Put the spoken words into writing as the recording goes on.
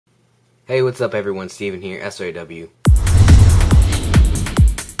Hey, what's up everyone, Steven here, srayw.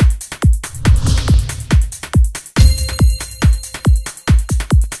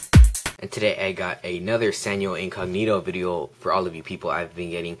 And today I got another Sanyo Incognito video for all of you people. I've been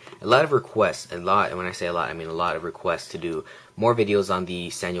getting a lot of requests, and when I say a lot, I mean a lot of requests to do more videos on the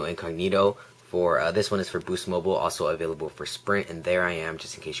Sanyo Incognito. For this one is for Boost Mobile, also available for Sprint, and there I am,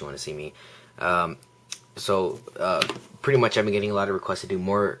 just in case you want to see me. Pretty much I've been getting a lot of requests to do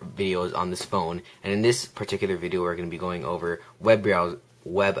more videos on this phone, and in this particular video we're going to be going over web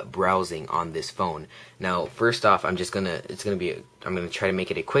browsing on this phone. Now first off, I'm gonna try to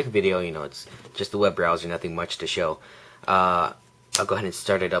make it a quick video. You know, it's just the web browser, nothing much to show. I'll go ahead and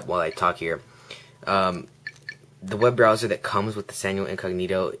start it up while I talk here. The web browser that comes with the Sanyo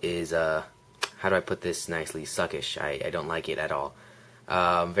Incognito is how do I put this nicely, suckish. I don't like it at all.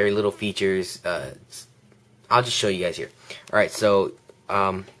 Very little features. I'll just show you guys here. Alright, so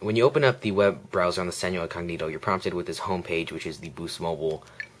when you open up the web browser on the Sanyo Incognito, you're prompted with this home page, which is the Boost Mobile,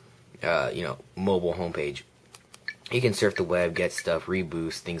 mobile home page. You can surf the web, get stuff,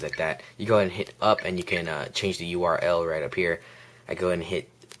 reboost, things like that. You go ahead and hit up, and you can change the URL right up here. I go ahead and hit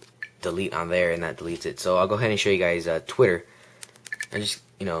delete on there, and that deletes it. So I'll go ahead and show you guys Twitter. And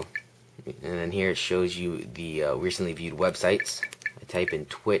then here it shows you the recently viewed websites. I type in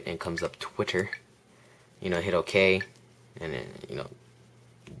twit and comes up Twitter. Hit OK, and then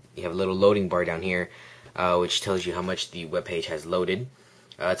you have a little loading bar down here, which tells you how much the web page has loaded.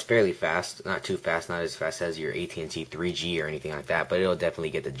 It's fairly fast, not too fast, not as fast as your AT&T 3G or anything like that, but it'll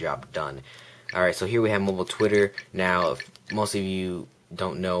definitely get the job done. Alright, so here we have mobile Twitter. Now, if most of you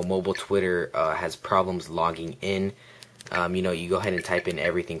don't know, mobile Twitter has problems logging in. You go ahead and type in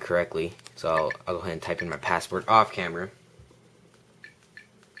everything correctly. So I'll go ahead and type in my password off camera.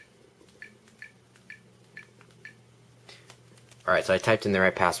 Alright, so I typed in the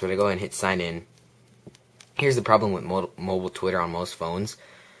right password. I go ahead and hit sign in. Here's the problem with mobile Twitter on most phones.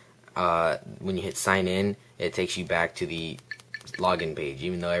 When you hit sign in, it takes you back to the login page,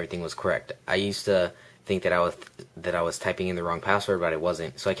 even though everything was correct. I used to think that I was typing in the wrong password, but I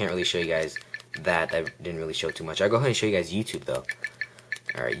wasn't. So I can't really show you guys that. I didn't really show too much. I'll go ahead and show you guys YouTube though.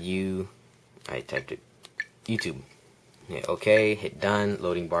 Alright, I typed it, YouTube. Hit OK, hit done,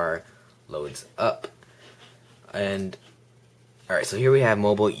 loading bar loads up, and alright, so here we have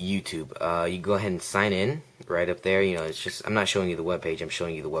mobile YouTube. You go ahead and sign in right up there. It's just, I'm not showing you the web page, I'm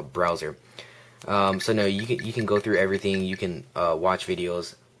showing you the web browser. So no, you can go through everything. You can watch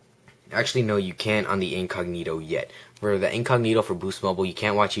videos. Actually, no, you can't on the Incognito yet. For the Incognito for Boost Mobile, you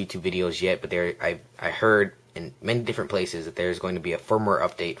can't watch YouTube videos yet. But I heard in many different places that there's going to be a firmware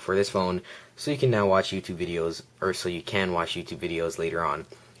update for this phone, so you can now watch YouTube videos, or so you can watch YouTube videos later on.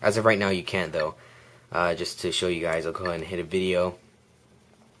 As of right now, you can't though. Just to show you guys, I'll go ahead and hit a video.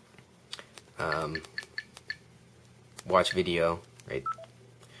 Watch video. Right.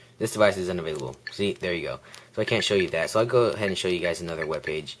 This device is unavailable. See, there you go. So I can't show you that. So I'll go ahead and show you guys another web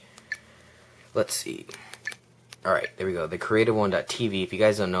page. Let's see. Alright, there we go. TheCreativeOne.tv. If you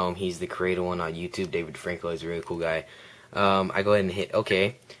guys don't know him, he's the creative one on YouTube. David Franco is a really cool guy. I go ahead and hit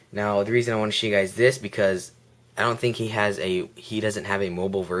OK. Now, the reason I want to show you guys this, because I don't think he doesn't have a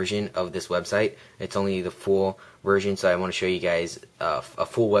mobile version of this website. It's only the full version, so I want to show you guys a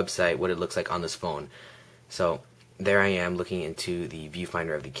full website, what it looks like on this phone. So there I am looking into the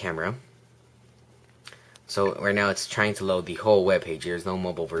viewfinder of the camera. So right now it's trying to load the whole web page. There's no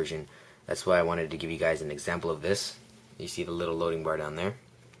mobile version. That's why I wanted to give you guys an example of this. You see the little loading bar down there.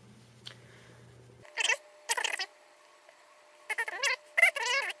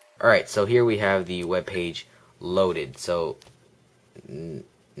 Alright, so here we have the web page loaded. So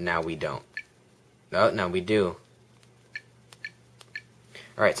now we don't. Oh, no, we do.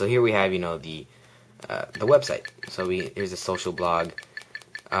 Alright, so here we have, the website. So here's a social blog.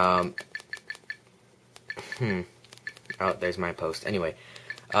 Oh, there's my post. Anyway,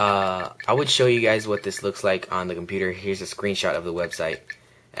 I would show you guys what this looks like on the computer. Here's a screenshot of the website,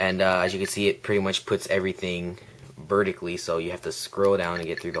 and as you can see, it pretty much puts everything vertically, so you have to scroll down and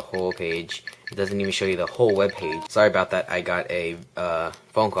get through the whole page. It doesn't even show you the whole web page. Sorry about that, I got a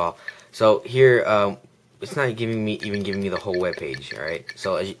phone call. So here, it's not even giving me the whole web page. Alright,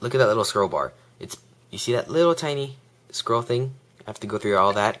 so as look at that little scroll bar. You see that little tiny scroll thing? I have to go through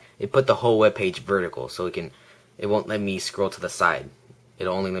all that. It put the whole web page vertical, so it won't let me scroll to the side.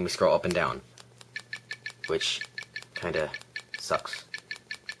 It'll only let me scroll up and down, which kinda sucks.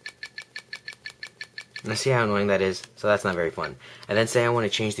 And I see how annoying that is, so that's not very fun. And then say I want to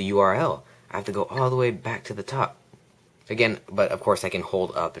change the URL. I have to go all the way back to the top. Again, but of course I can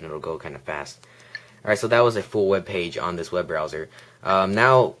hold up and it'll go kind of fast. Alright, so that was a full web page on this web browser.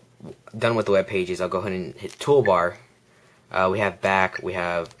 Now, done with the web pages, I'll go ahead and hit toolbar. We have back, we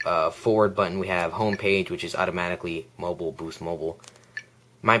have forward button, we have home page, which is automatically mobile, boost mobile.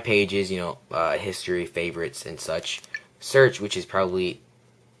 My pages, history, favorites, and such. Search, which is probably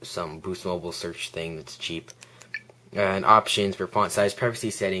some boost mobile search thing that's cheap. And options for font size, privacy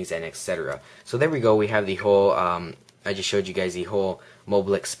settings, and etc. So there we go. We have the whole. I just showed you guys the whole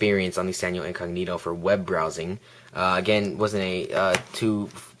mobile experience on the Sanyo Incognito for web browsing. Again, wasn't a too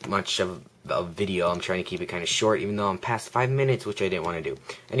much of a video. I'm trying to keep it kind of short, even though I'm past 5 minutes, which I didn't want to do.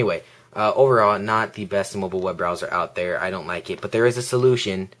 Anyway, overall, not the best mobile web browser out there. I don't like it, but there is a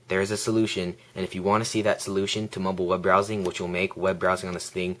solution. There is a solution, and if you want to see that solution to mobile web browsing, which will make web browsing on this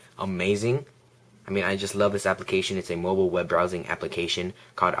thing amazing. I mean, I just love this application. It's a mobile web browsing application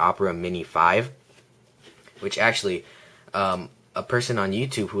called Opera Mini 5, which actually, a person on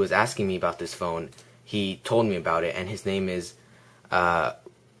YouTube who was asking me about this phone, he told me about it, and his name is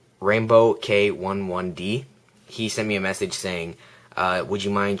Rainbow K11D. He sent me a message saying, would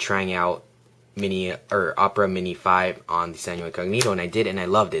you mind trying out Opera Mini 5 on the Sanyo Incognito? And I did, and I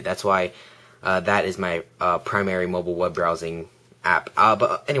loved it. That's why that is my primary mobile web browsing app.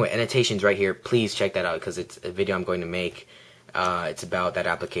 But anyway, annotations right here. Please check that out because it's a video I'm going to make. It's about that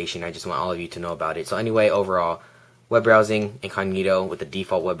application. I just want all of you to know about it. So anyway, overall, web browsing Incognito with the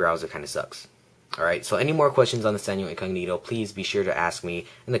default web browser kind of sucks. Alright, so any more questions on the Sanyo Incognito, please be sure to ask me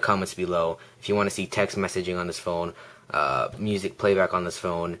in the comments below. If you want to see text messaging on this phone, music playback on this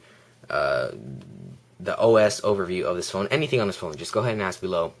phone, the OS overview of this phone, anything on this phone, just go ahead and ask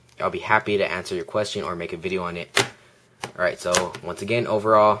below. I'll be happy to answer your question or make a video on it. Alright, so once again,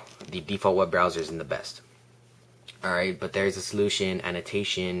 overall, the default web browser isn't the best. Alright, but there's a solution,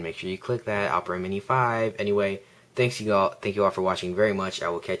 annotation, make sure you click that, Opera Mini 5. Anyway, thank you all for watching very much. I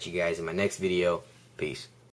will catch you guys in my next video. Peace.